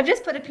ball. I've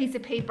just put a piece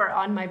of paper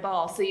on my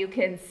ball so you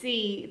can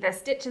see the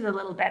stitches a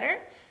little better.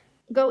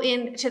 Go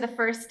into the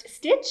first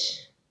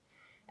stitch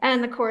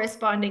and the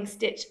corresponding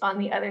stitch on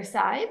the other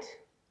side.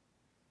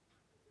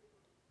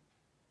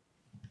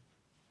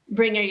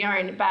 Bring your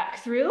yarn back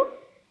through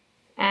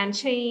and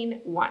chain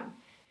 1.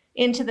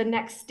 Into the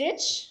next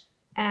stitch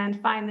and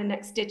find the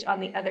next stitch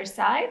on the other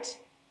side.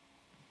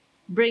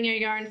 Bring your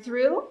yarn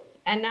through,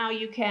 and now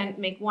you can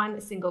make 1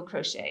 single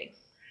crochet.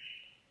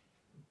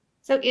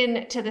 So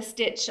into the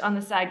stitch on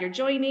the side you're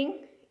joining,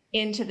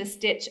 into the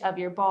stitch of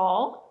your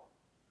ball.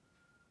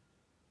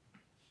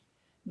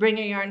 Bring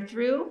your yarn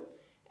through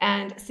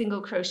and single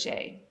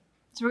crochet.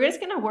 So we're just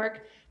going to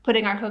work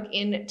putting our hook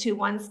into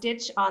 1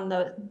 stitch on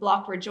the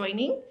block we're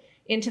joining,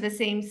 into the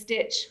same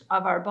stitch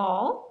of our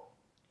ball.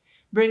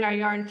 Bring our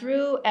yarn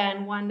through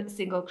and 1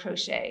 single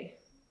crochet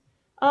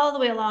all the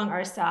way along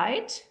our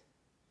side.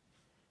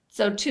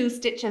 So 2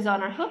 stitches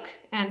on our hook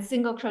and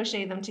single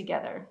crochet them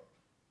together.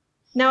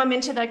 Now I'm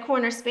into the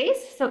corner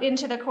space. So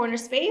into the corner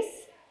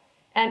space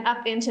and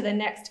up into the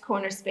next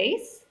corner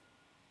space.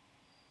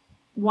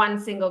 1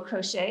 single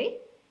crochet.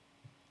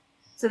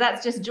 So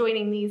that's just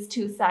joining these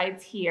 2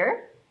 sides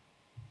here.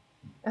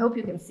 I hope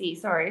you can see,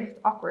 sorry, it's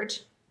awkward.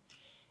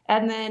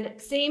 And then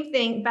same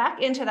thing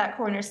back into that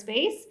corner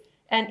space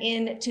and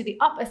into the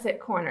opposite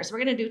corner. So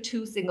we're going to do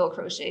 2 single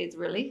crochets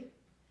really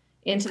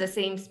into the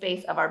same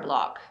space of our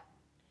block.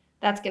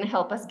 That's going to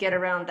help us get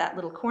around that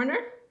little corner.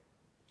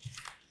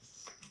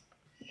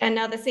 And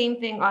now the same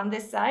thing on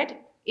this side,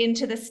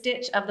 into the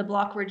stitch of the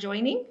block we're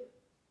joining.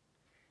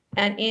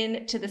 and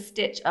into the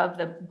stitch of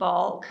the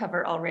ball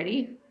cover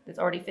already, that's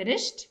already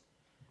finished,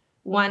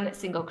 1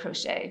 single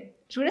crochet.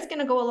 So we're just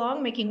gonna go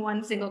along making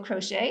 1 single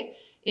crochet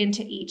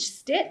into each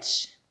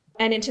stitch,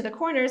 and into the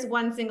corners,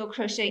 1 single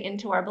crochet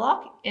into our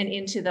block and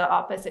into the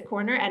opposite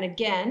corner, and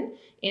again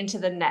into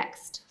the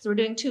next. So we're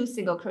doing 2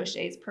 single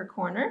crochets per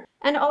corner,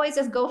 and always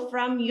just go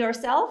from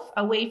yourself,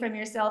 away from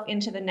yourself,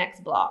 into the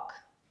next block.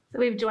 So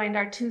we've joined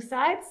our 2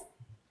 sides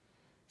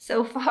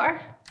so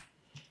far.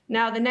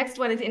 Now the next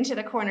one is into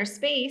the corner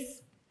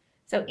space.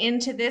 So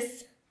into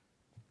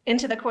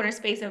the corner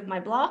space of my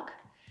block,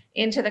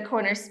 into the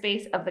corner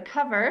space of the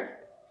cover,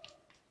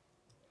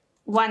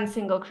 1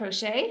 single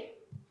crochet,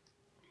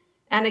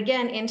 and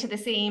again into the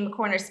same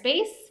corner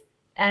space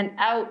and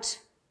out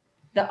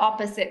the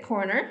opposite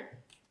corner,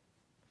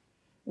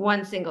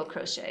 1 single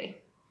crochet.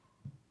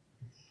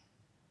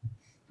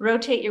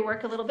 Rotate your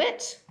work a little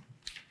bit.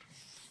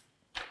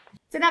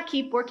 So now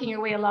keep working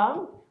your way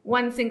along.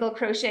 1 single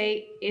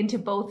crochet into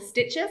both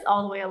stitches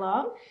all the way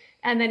along.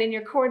 And then in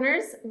your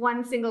corners,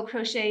 1 single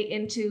crochet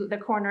into the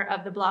corner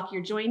of the block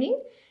you're joining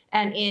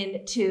and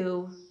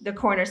into the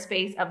corner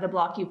space of the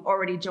block you've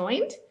already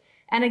joined.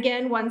 And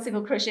again, 1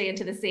 single crochet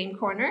into the same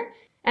corner.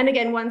 And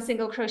again, 1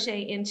 single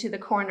crochet into the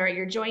corner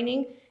you're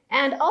joining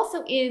and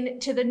also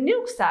into the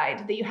new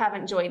side that you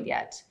haven't joined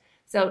yet.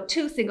 So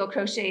 2 single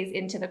crochets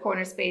into the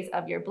corner space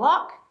of your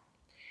block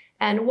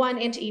and 1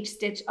 into each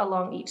stitch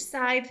along each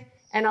side.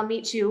 And I'll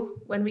meet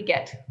you when we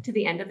get to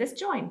the end of this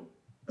join.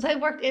 So I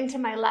worked into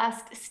my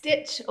last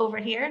stitch over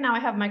here. Now I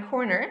have my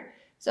corner.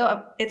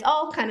 So it's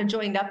all kind of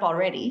joined up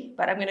already,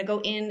 but I'm going to go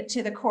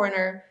into the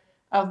corner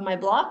of my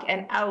block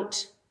and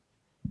out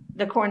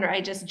the corner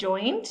I just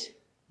joined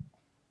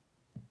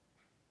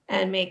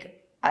and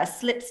make a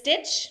slip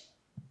stitch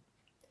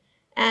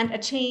and a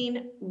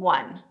chain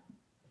 1.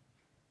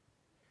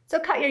 So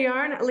cut your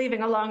yarn,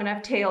 leaving a long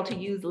enough tail to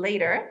use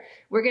later.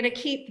 We're going to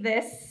keep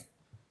this.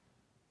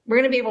 We're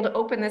going to be able to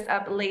open this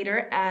up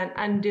later and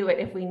undo it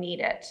if we need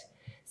it.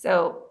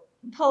 So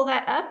pull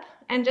that up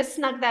and just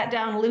snug that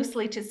down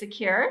loosely to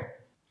secure.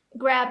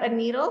 Grab a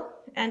needle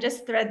and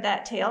just thread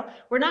that tail.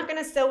 We're not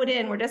going to sew it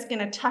in, we're just going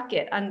to tuck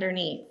it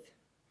underneath.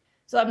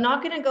 So I'm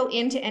not going to go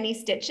into any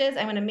stitches.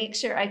 I'm going to make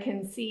sure I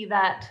can see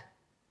that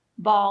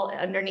ball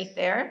underneath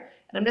there.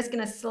 And I'm just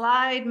going to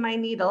slide my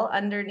needle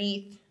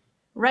underneath,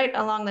 right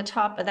along the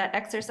top of that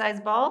exercise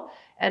ball,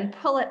 and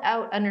pull it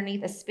out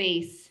underneath a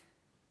space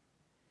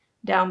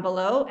down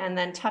below and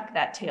then tuck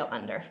that tail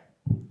under.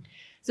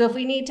 So if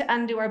we need to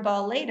undo our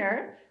ball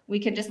later, we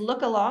can just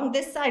look along.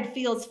 This side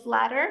feels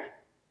flatter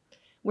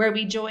where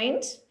we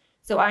joined.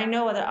 So I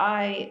know that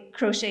I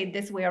crocheted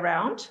this way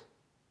around.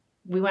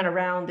 We went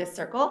around this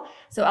circle.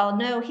 So I'll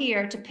know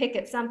here to pick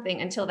at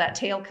something until that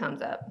tail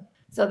comes up.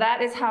 So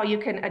that is how you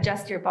can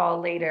adjust your ball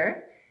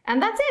later.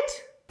 And that's it.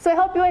 So I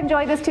hope you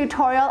enjoyed this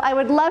tutorial. I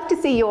would love to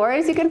see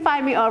yours. You can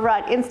find me over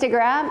on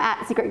Instagram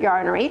at Secret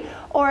Yarnery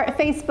or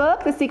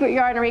Facebook, the Secret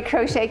Yarnery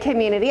Crochet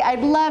Community.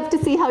 I'd love to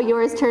see how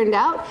yours turned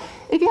out.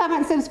 If you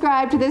haven't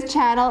subscribed to this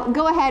channel,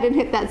 go ahead and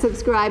hit that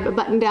subscribe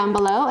button down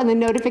below and the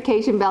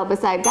notification bell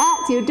beside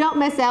that so you don't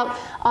miss out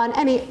on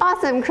any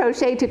awesome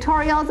crochet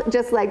tutorials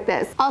just like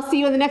this. I'll see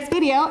you in the next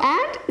video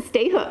and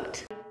stay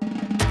hooked.